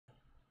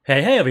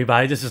Hey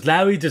everybody, this is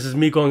Larry. This is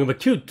me going over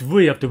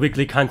Q3 of the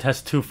weekly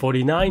contest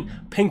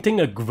 249, painting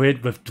a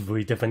grid with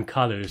 3 different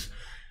colors.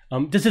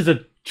 This is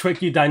a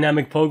tricky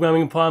dynamic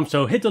programming problem,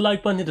 so hit the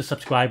like button, hit the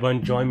subscribe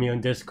button, join me on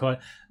Discord.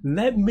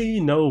 Let me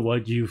know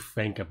what you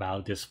think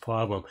about this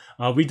problem.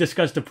 We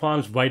discuss the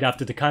problems right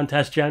after the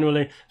contest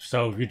generally,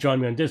 so if you join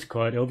me on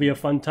Discord, it'll be a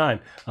fun time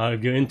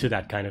if you're into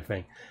that kind of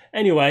thing.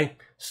 Anyway,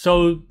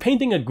 so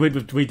painting a grid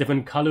with 3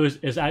 different colors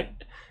is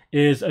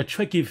a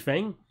tricky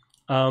thing.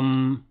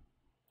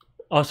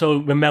 Also,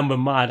 remember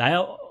mod. I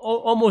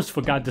almost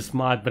forgot this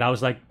mod, but I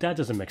was like, that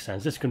doesn't make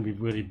sense. This can be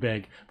really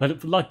big.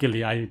 But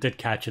luckily, I did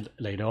catch it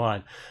later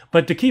on.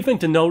 But the key thing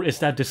to note is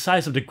that the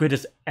size of the grid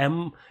is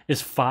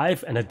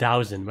 5 and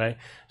 1,000, right?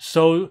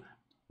 So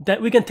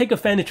that we can take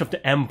advantage of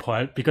the M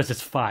part because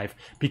it's 5.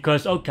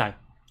 Because, okay,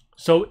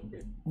 so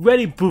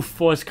really brute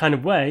force kind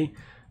of way,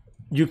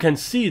 you can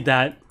see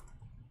that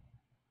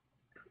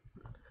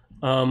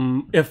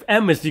if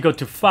M is equal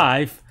to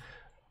 5,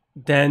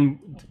 then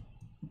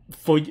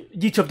for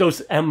each of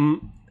those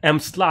M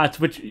slots,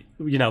 which,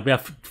 you know, we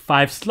have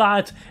 5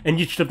 slots, and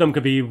each of them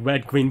could be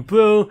red, green,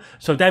 blue.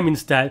 So that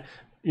means that,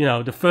 you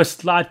know, the first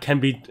slot can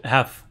be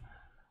have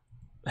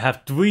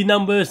 3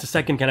 numbers, the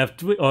second can have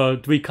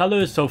 3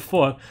 colors, so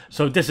forth.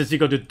 So this is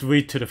equal to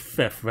 3 to the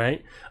 5th,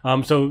 right?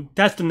 So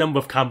that's the number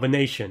of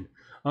combination.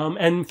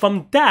 And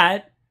from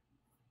that,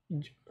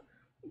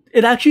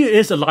 it actually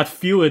is a lot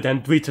fewer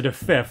than 3 to the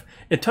 5th.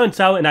 It turns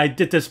out, and I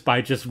did this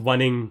by just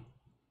running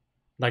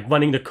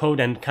the code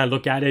and kind of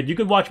look at it. You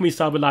could watch me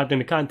solve it live in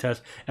the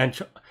contest and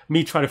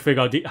me try to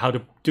figure out how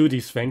to do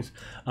these things,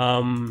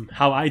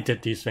 how I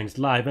did these things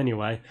live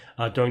anyway,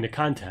 during the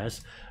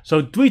contest.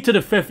 So 3 to the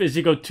 5th is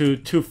equal to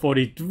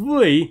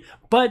 243,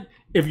 but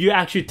if you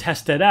actually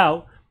test it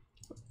out,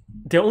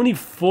 there are only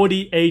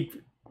 48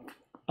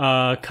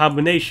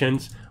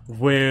 combinations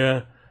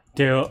where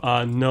there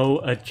are no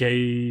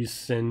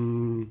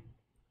adjacent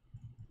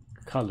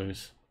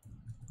colors.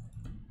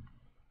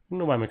 I don't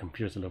know why my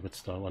computer's a little bit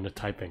slow on the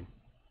typing.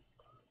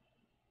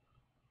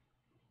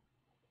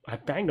 I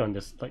banged on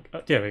this, like,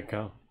 oh, there we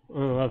go.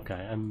 Oh,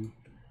 okay, I'm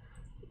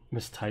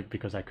mistyped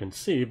because I couldn't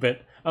see,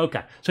 but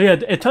okay. So yeah,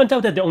 it turns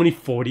out that there are only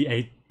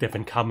 48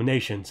 different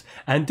combinations,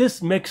 and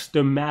this makes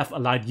the math a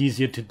lot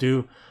easier to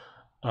do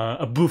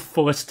a brute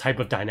force type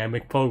of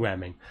dynamic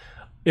programming.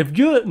 If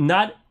you're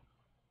not...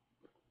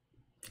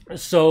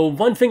 So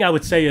one thing I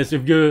would say is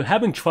if you're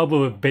having trouble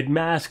with bit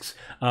masks,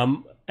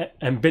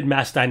 and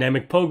bitmask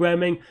dynamic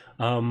programming,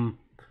 I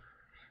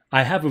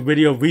have a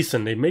video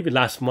recently, maybe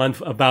last month,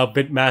 about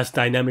bitmask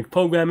dynamic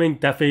programming.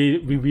 Definitely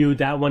reviewed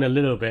that one a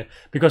little bit,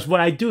 because what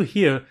I do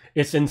here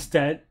is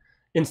instead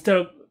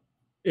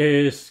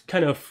is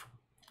kind of,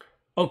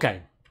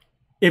 okay,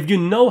 if you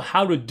know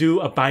how to do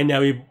a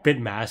binary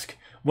bitmask,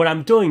 what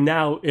I'm doing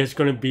now is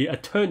going to be a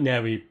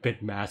ternary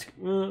bitmask.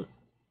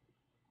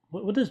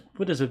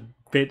 What is a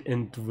bit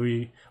in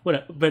 3?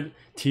 But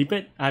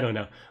T-bit? I don't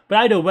know. But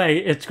either way,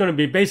 it's going to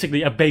be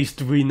basically a base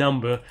 3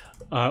 number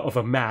of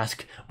a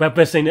mask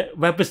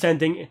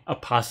representing a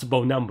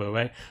possible number,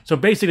 right? So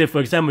basically, for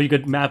example, you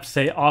could map,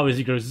 say, R is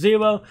equal to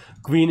 0,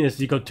 green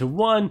is equal to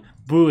 1,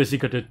 blue is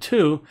equal to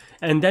 2,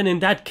 and then in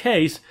that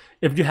case,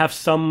 if you have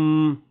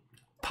some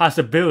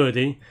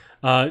possibility,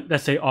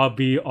 let's say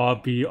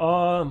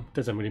RB,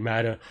 doesn't really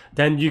matter,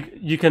 then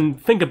you can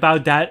think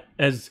about that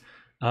as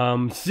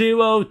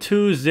 0,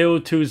 2, 0,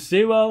 2,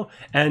 0,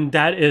 and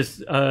that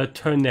is a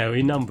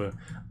ternary number.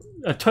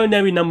 A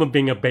ternary number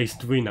being a base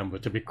 3 number,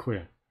 to be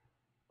clear.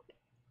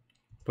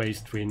 Base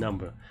 3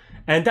 number.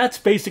 And that's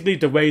basically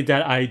the way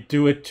that I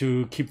do it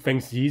to keep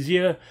things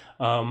easier.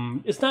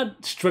 It's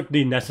not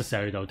strictly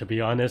necessary though, to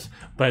be honest,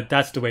 but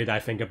that's the way that I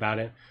think about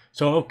it.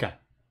 So, okay.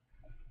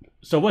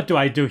 So what do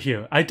I do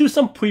here? I do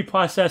some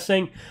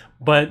pre-processing,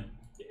 but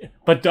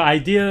the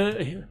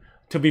idea,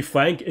 to be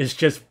frank, is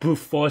just brute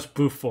force,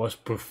 brute force,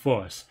 brute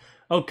force.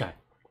 Okay.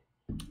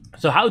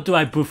 So how do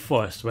I brute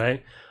force,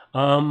 right?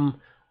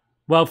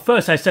 Well,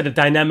 first I said a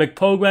dynamic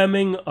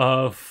programming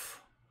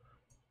of,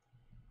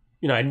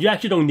 you know, and you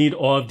actually don't need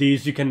all of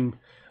these. You can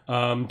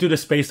do the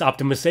space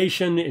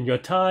optimization in your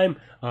time.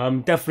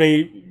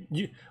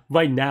 Definitely,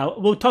 right now,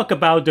 we'll talk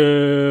about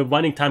the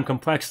running time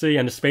complexity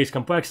and the space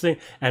complexity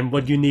and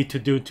what you need to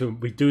do to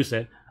reduce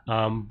it. So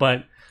I'm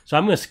going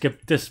to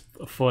skip this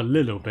for a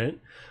little bit.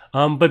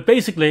 But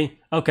basically,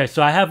 okay,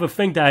 so I have a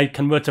thing that I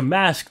convert a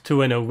mask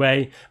to an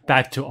array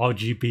back to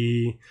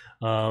RGB,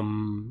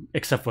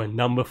 except for in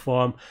number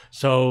form.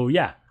 So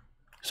yeah,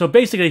 so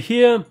basically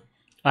here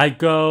I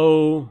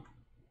go,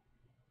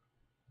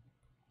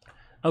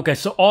 okay,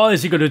 so R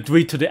is equal to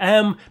 3 to the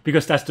M,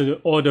 because that's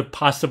the order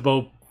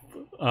possible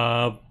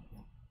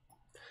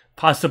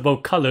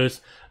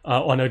colors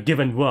on a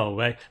given row,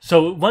 right?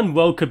 So one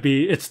row could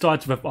be, it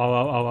starts with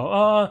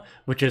R,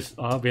 which is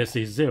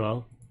obviously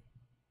 0.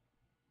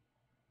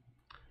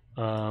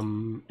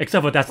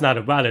 Except for that's not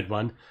a valid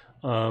one.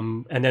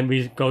 And then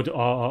we go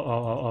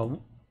to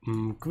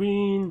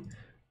green.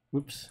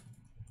 Whoops.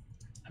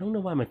 I don't know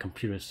why my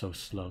computer is so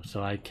slow,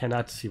 so I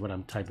cannot see what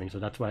I'm typing, so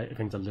that's why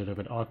things are a little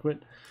bit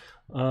awkward.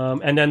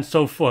 and then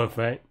so forth,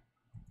 right?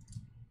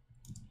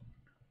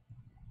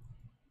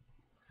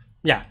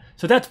 Yeah,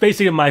 so that's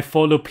basically my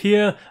for loop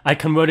here. I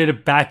converted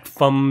it back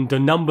from the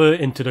number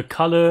into the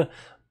color,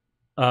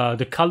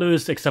 the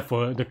colors, except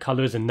for the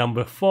colors in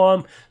number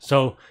form.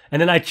 So,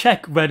 and then I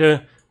check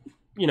whether,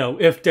 you know,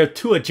 if there are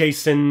two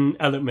adjacent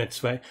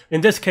elements, right? In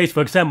this case,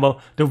 for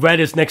example, the red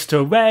is next to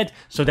a red,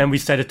 so then we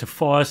set it to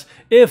false.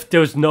 If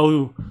there's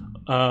no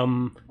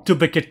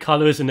duplicate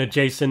colors in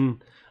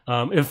adjacent,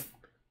 if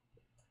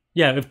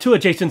two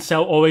adjacent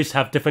cells always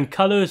have different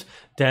colors,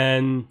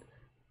 then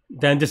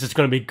this is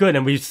going to be good,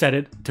 and we set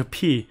it to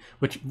P,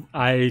 which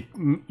I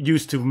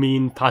used to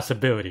mean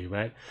possibility,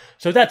 right?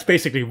 So that's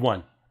basically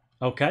one,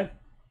 okay?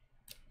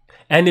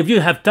 And if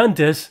you have done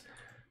this,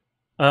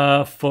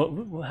 and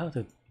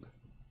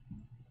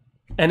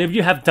if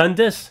you have done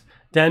this,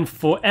 then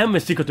for m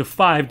is equal to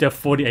 5, there are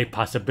 48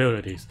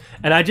 possibilities.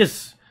 And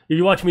if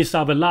you watch me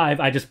solve it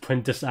live, I just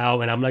print this out,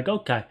 and I'm like,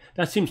 okay,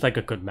 that seems like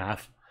a good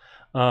math.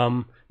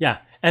 Yeah,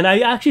 and I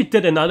actually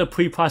did another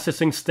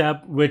pre-processing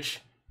step,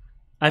 which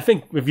I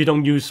think if you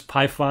don't use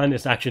Python,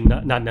 it's actually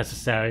not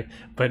necessary.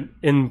 But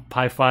in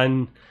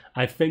Python,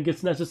 I think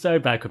it's necessary,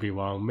 but I could be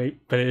wrong.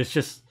 But it's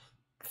just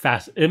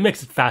fast. It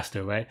makes it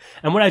faster, right?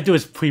 And what I do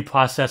is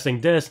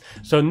pre-processing this.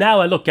 So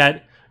now I look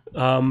at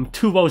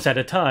 2 rows at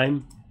a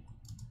time.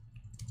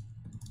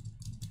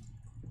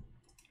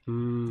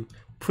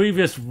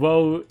 Previous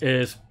row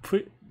is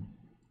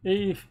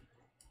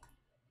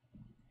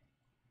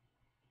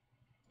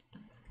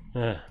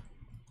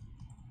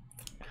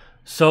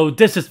so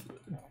this is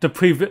the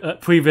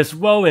previous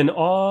row in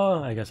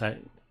R. I guess I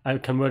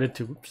converted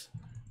to, oops.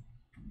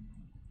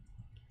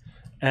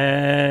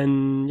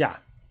 And yeah.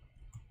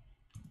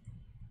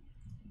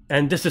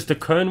 And this is the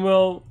current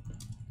row,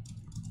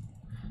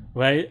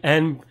 right?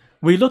 And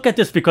we look at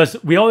this because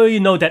we already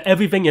know that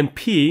everything in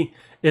P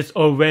is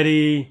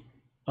already,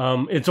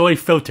 it's already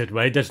filtered,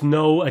 right? There's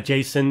no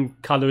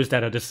adjacent colors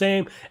that are the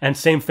same, and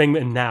same thing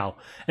in now.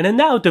 And then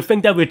now the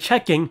thing that we're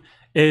checking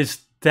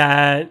is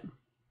that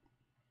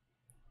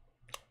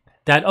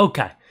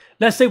okay,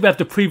 let's say we have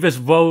the previous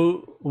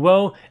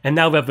row and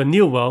now we have a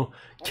new row.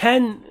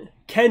 Can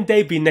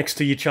they be next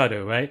to each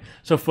other, right?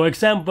 So for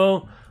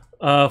example,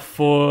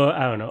 for,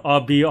 I don't know,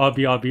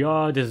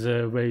 RB, this is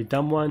a very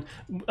dumb one.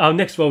 Our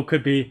next row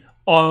could be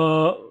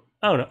I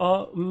don't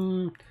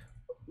know,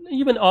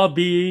 even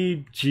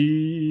RBG,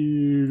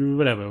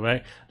 whatever,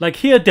 right? Like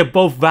here, they're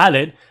both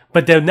valid,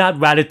 but they're not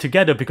valid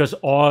together because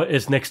R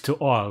is next to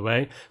R,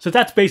 right? So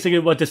that's basically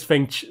what this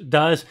thing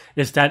does,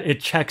 is that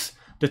it checks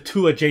the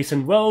 2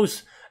 adjacent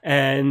rows,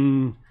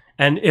 and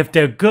if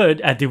they're good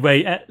at the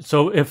way,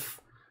 so if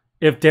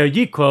they're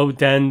equal,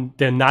 then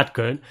they're not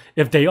good.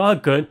 If they are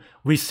good,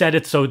 we set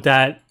it so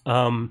that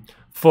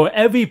for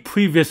every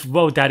previous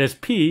row that is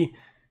P,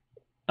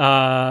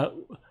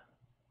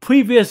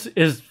 previous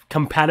is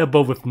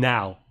compatible with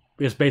now,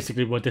 is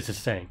basically what this is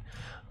saying.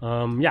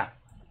 Yeah.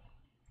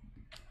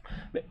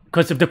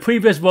 Because if the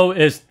previous row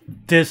is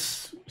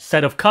this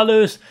set of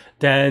colors,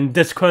 then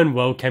this current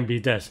row can be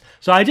this.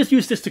 So I just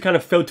use this to kind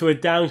of filter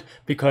it down,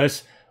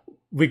 because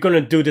we're going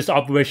to do this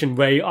operation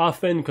very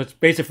often, because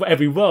basically for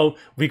every row,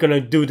 we're going to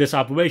do this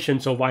operation,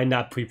 so why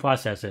not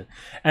pre-process it?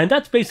 And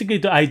that's basically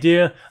the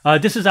idea.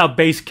 This is our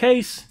base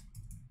case.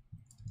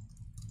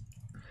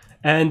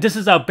 And this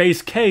is our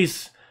base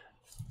case.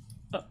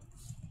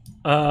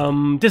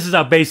 This is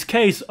our base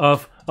case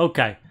of,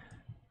 okay,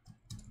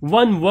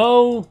 one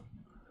row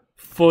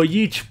for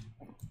each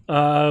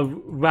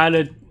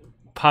valid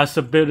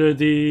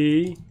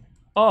possibility,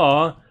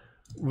 or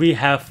we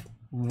have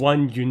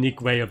one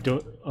unique way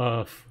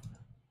of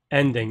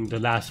ending the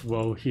last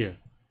row here,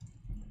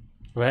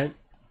 right?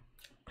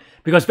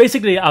 Because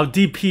basically our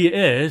DP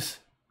is,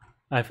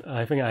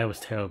 I think I was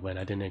terrible when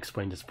I didn't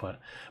explain this part,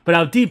 but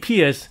our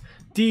DP is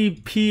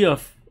DP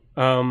of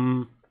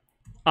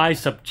I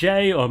sub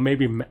j, or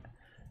maybe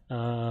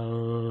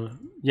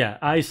yeah,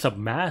 I sub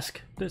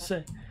mask, let's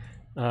say,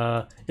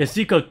 is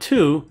equal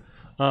to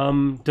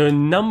the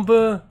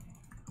number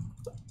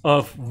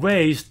of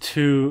ways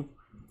to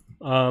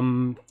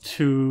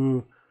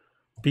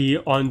be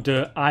on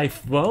the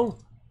ith row,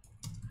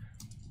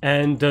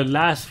 and the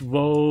last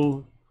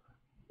row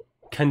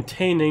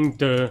containing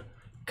the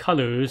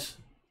colors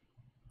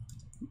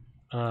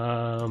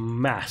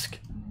mask.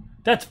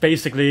 That's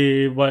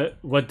basically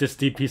what this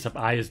DP sub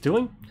I is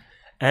doing,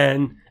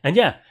 and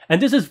yeah,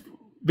 and this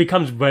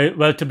becomes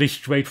relatively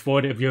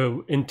straightforward if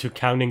you're into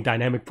counting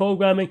dynamic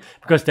programming,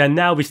 because then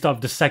now we start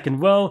the second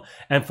row,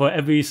 and for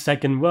every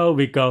second row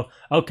we go,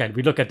 okay,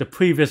 we look at the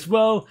previous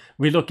row,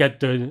 we look at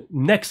the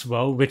next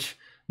row, which,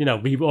 you know,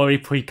 we've already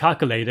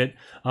pre-calculated,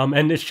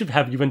 and it should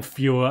have even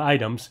fewer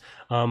items,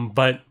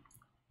 but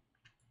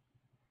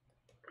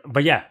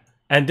yeah,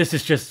 and this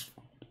is just,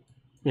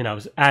 you know,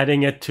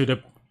 adding it to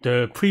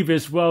the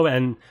previous row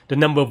and the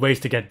number of ways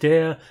to get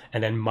there,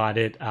 and then mod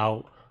it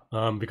out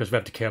because we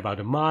have to care about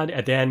the mod.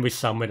 At the end, we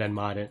sum it and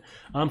mod it.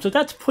 So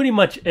that's pretty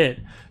much it.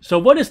 So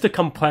what is the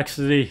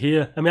complexity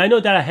here? I mean, I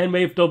know that I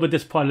hand-waved over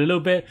this part a little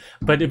bit,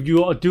 but if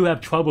you do have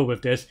trouble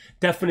with this,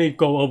 definitely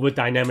go over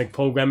dynamic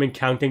programming,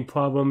 counting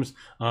problems.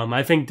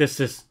 I think this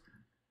is,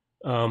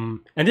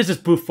 and this is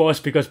brute force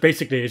because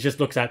basically it just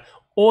looks at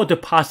all the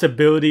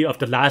possibility of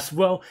the last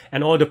row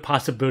and all the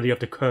possibility of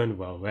the current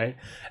row, right?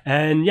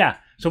 And yeah,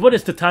 so what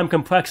is the time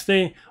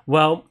complexity?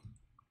 Well,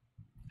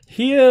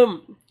 here,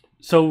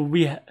 so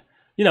we,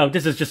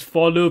 this is just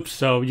for loops,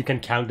 so you can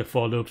count the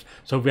for loops.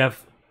 So we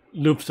have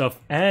loops of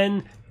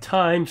n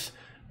times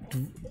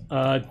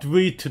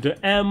 3 to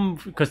the m,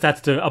 because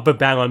that's the upper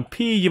bound on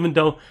p, even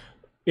though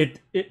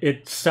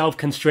it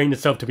self-constrained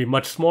itself to be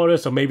much smaller,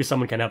 so maybe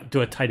someone can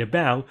do a tighter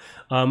bound.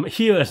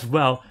 Here as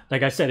well,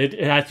 like I said, it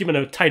has even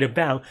a tighter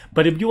bound,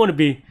 but if you want to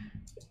be,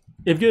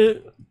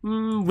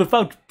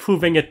 without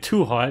proving it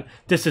too hard,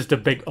 this is the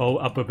big O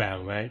upper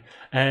bound, right?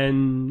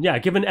 And yeah,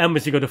 given m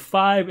is equal to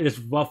 5, it is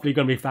roughly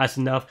going to be fast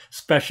enough,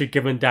 especially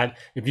given that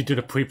if you do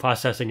the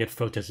pre-processing, it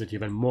filters it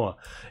even more.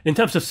 In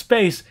terms of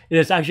space, it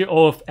is actually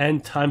O of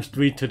n times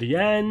 3 to the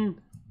n.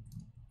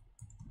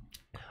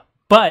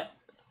 But,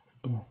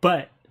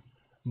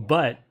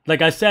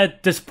 like I said,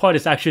 this part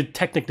is actually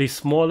technically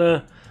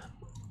smaller.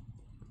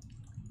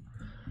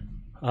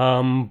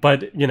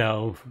 But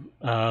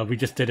we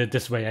just did it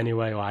this way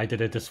anyway, or I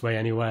did it this way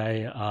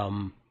anyway.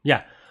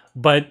 Yeah,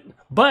 but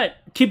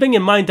keeping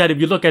in mind that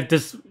if you look at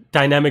this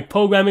dynamic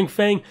programming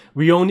thing,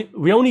 we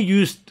only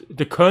used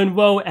the current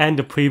row and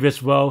the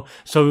previous row.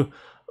 So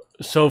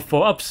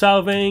for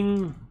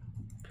upsolving,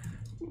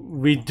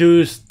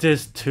 reduce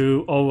this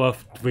to O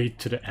of 3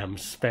 to the m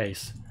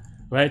space,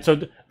 right?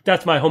 So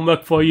that's my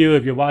homework for you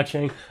if you're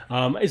watching.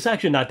 It's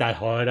actually not that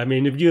hard. I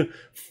mean, if you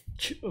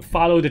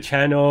follow the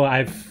channel,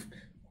 I've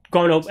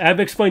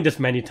explained this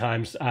many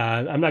times.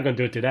 I'm not going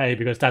to do it today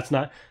because that's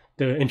not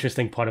the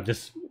interesting part of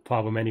this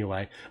problem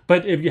anyway.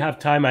 But if you have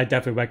time, I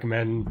definitely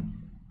recommend,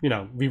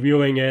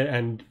 reviewing it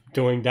and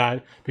doing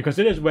that because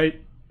it is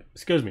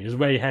it's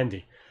very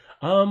handy.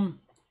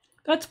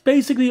 That's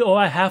basically all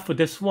I have for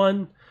this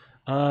one.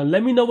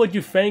 Let me know what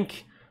you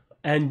think,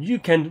 and you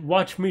can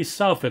watch me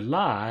solve it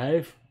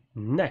live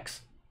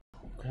next.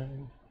 Okay.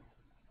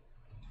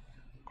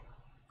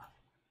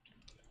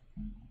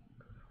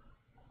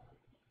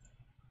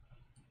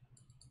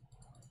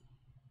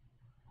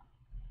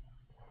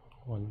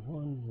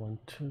 One,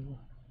 two,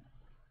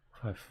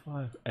 5,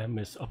 5. M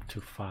is up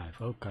to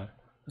 5. Okay,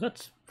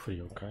 that's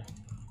pretty okay,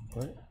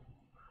 right?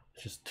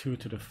 Just 2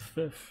 to the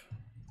 5th.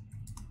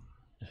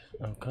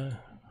 Okay.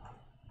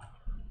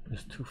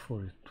 It's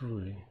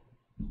 243.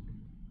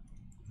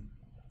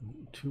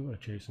 2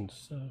 adjacent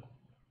sub.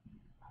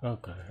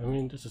 Okay, I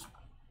mean this is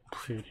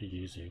pretty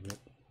easy, but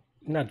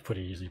not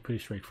pretty easy, pretty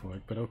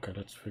straightforward. But okay,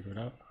 let's figure it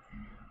out.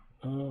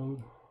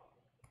 No.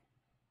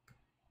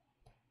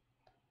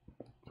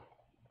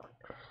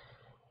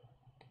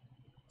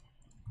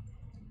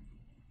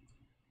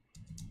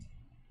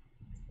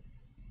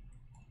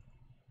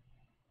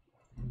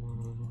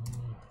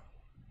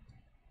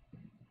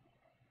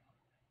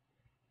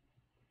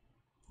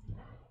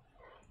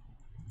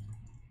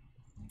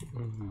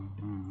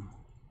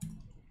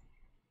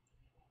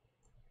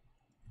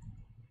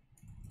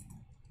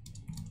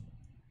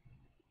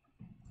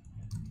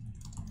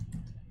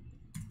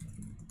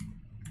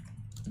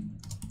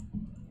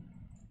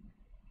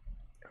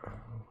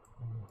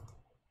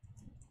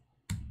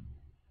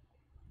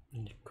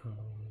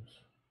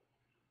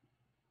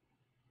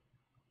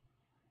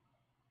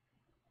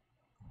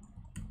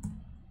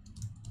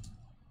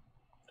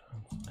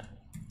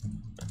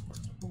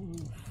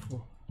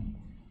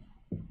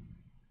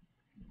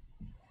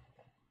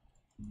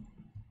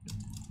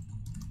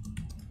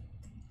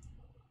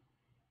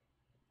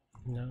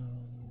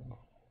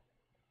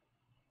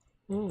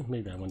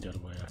 Maybe I went the other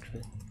way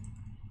actually.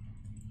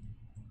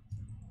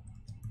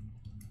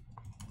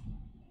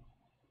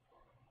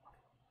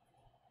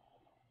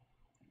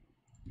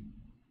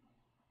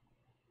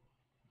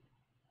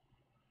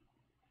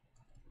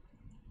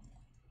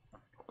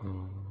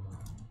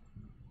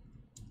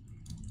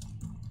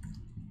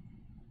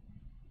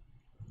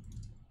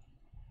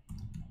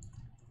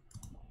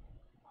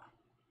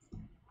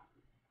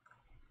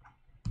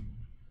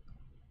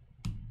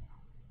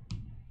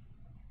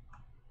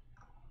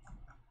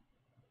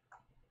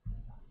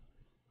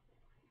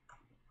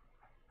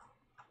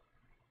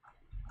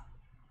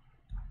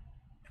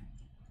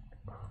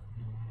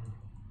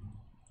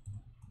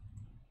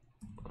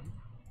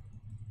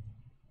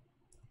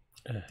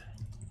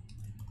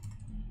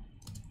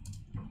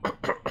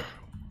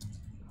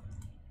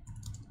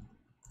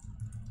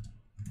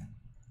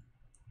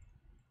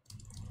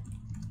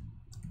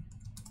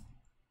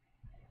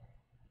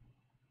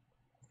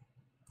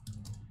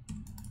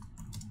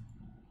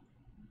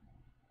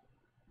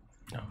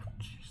 Oh,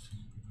 Jesus.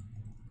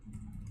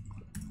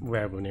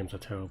 Variable names are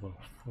terrible.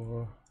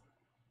 4.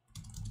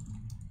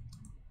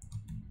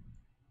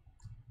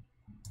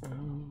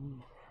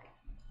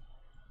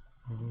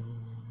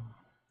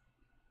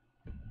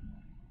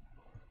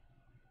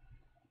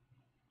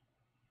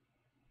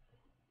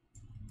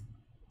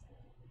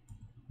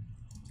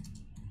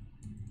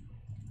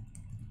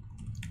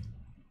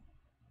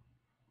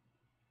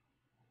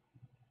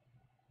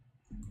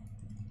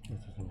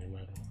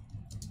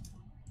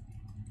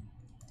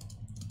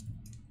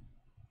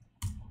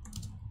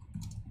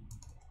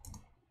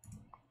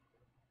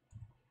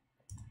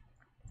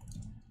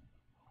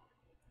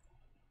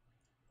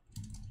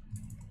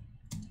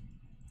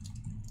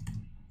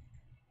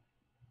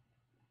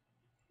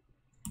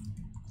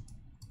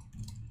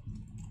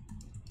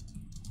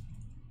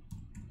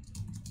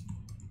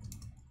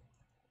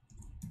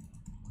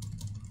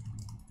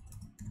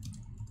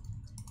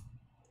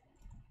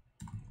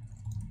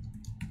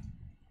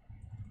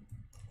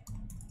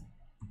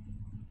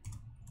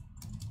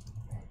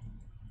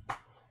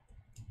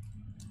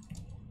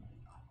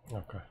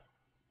 Okay.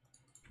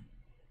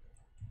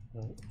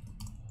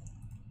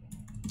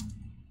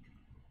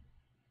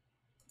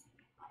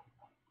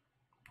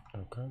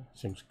 Okay,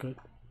 seems good.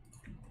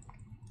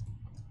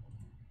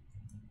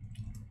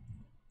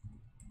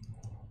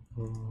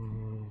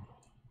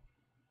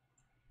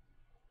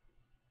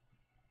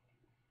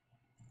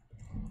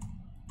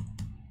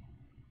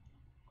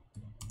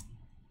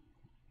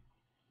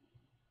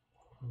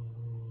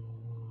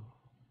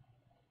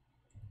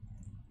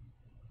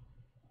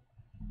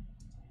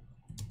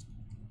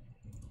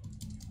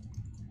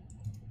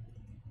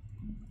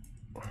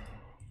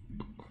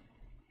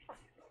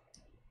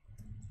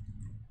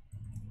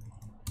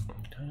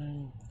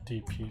 Okay,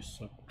 DP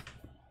sub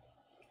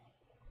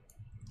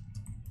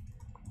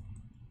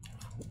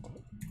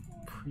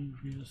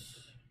previous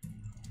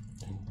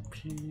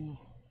NP.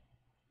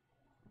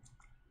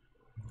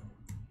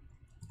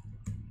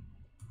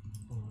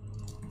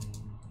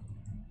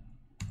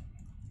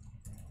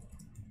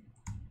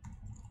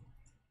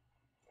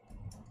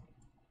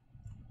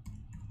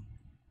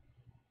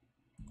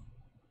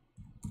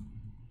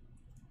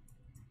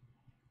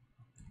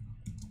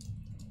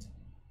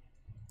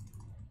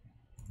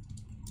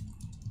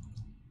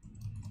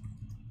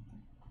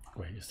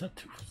 Wait, is that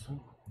 2%?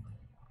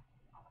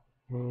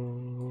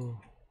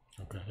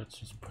 Okay, let's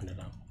just print it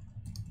out.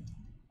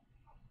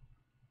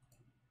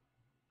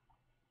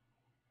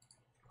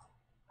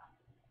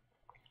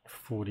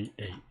 $48.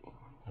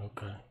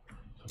 Okay,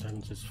 so that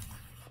means it's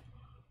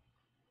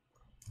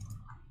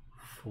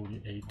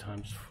 48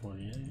 times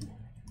 48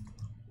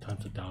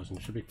 times 1,000.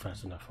 Should be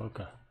fast enough.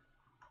 Okay.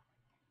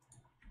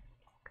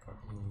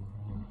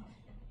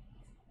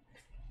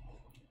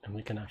 And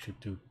we can actually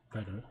do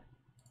better.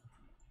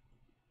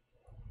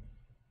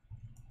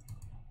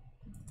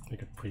 We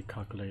could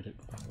pre-calculate it.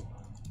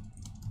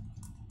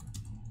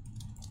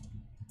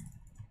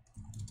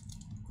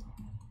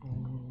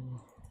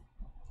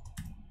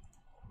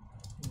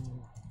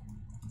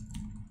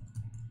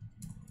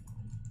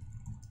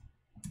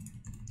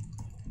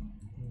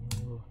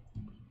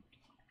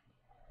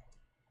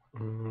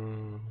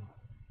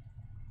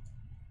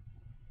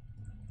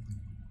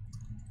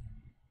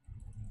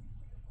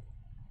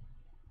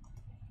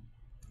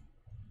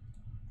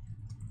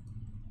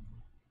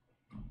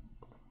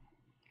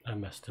 I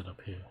messed it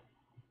up here.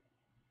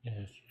 Yeah,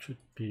 it should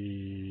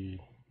be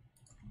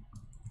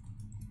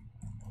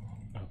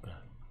okay.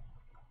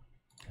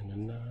 And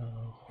then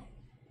now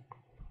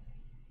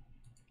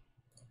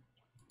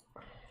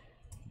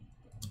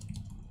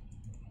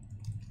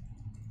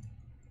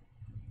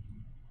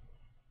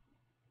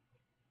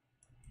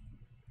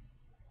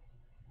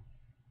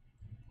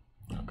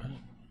okay.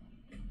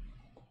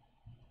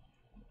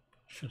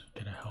 Should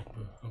get a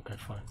helper. Okay,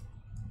 fine.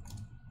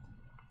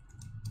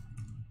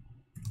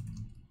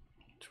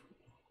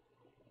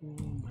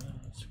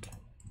 That's okay.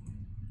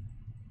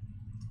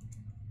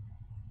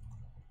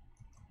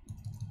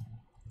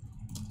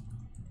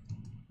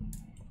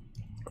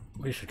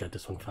 We should get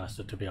this one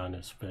faster, to be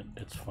honest, but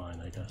it's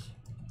fine, I guess.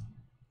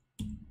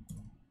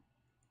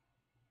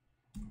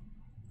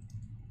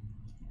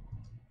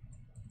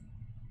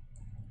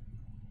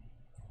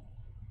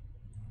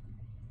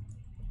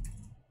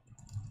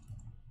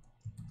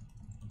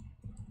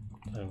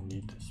 I don't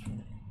need this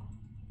one.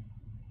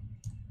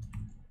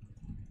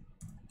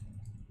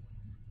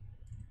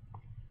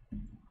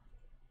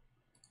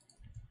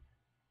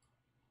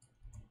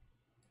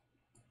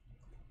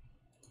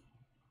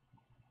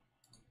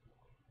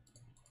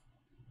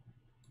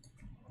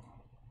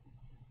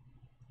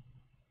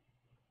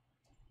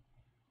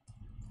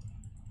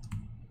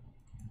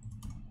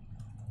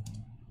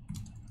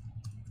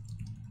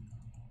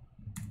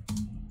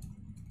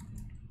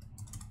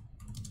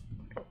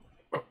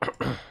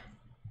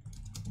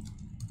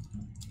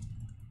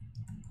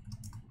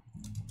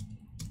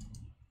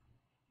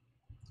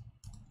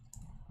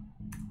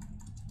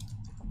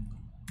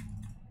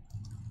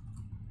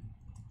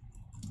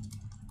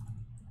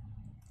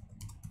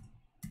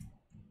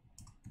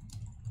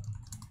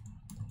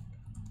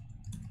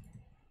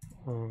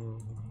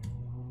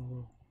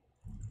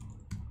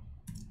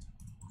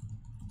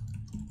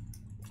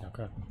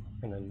 Okay,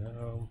 and then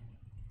now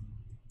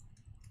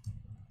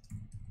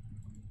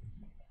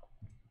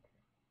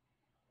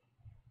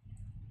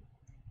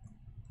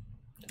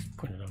just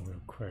put it out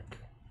real quick.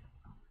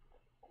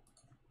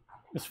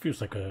 This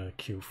feels like a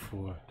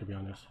Q4, to be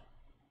honest.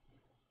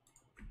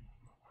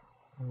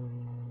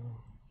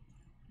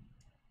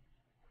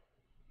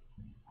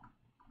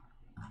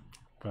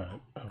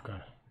 But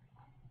okay.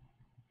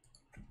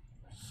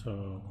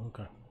 So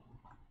okay.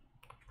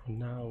 For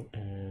now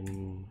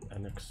in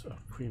annex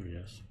of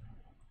previous.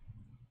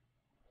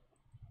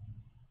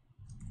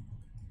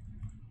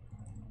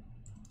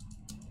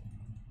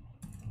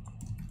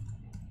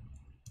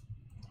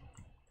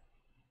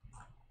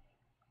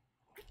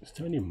 Is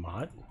there any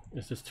mod?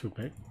 Is this too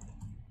big?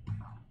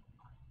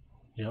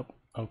 Yep.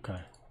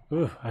 Okay.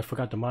 Ugh, I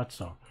forgot the mod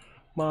song.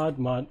 Mod,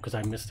 because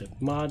I missed it.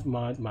 Mod.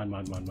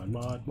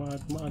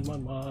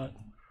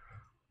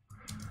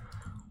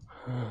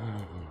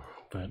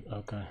 But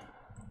okay.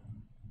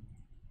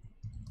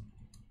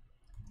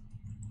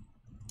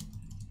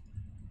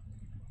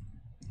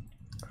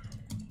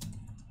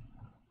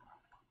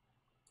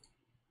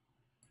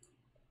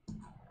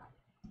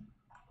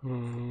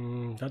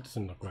 That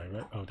doesn't look right,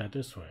 right? Oh, that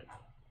is right.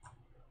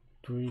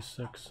 3,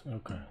 6,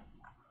 okay.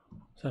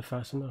 Is that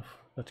fast enough?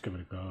 Let's give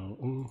it a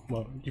go.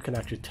 Well, you can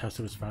actually test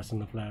if it's fast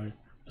enough, Larry.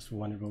 Let's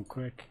run it real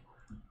quick.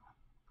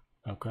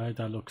 Okay,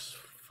 that looks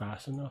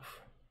fast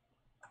enough.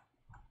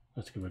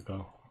 Let's give it a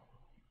go.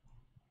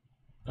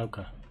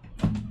 Okay.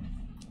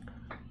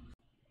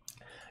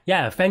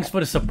 Yeah, thanks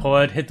for the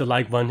support. Hit the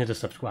like button, hit the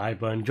subscribe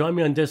button. Join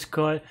me on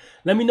Discord.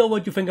 Let me know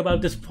what you think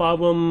about this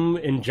problem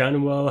in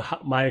general,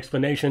 my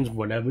explanations,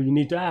 whatever you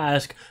need to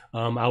ask.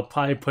 I'll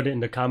probably put it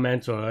in the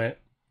comments or,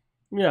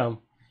 you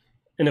know,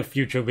 in a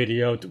future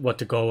video what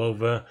to go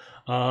over.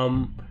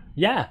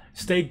 Yeah,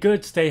 stay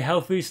good, stay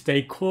healthy,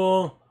 stay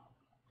cool,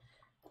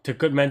 to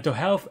good mental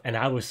health, and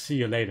I will see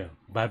you later.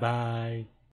 Bye bye.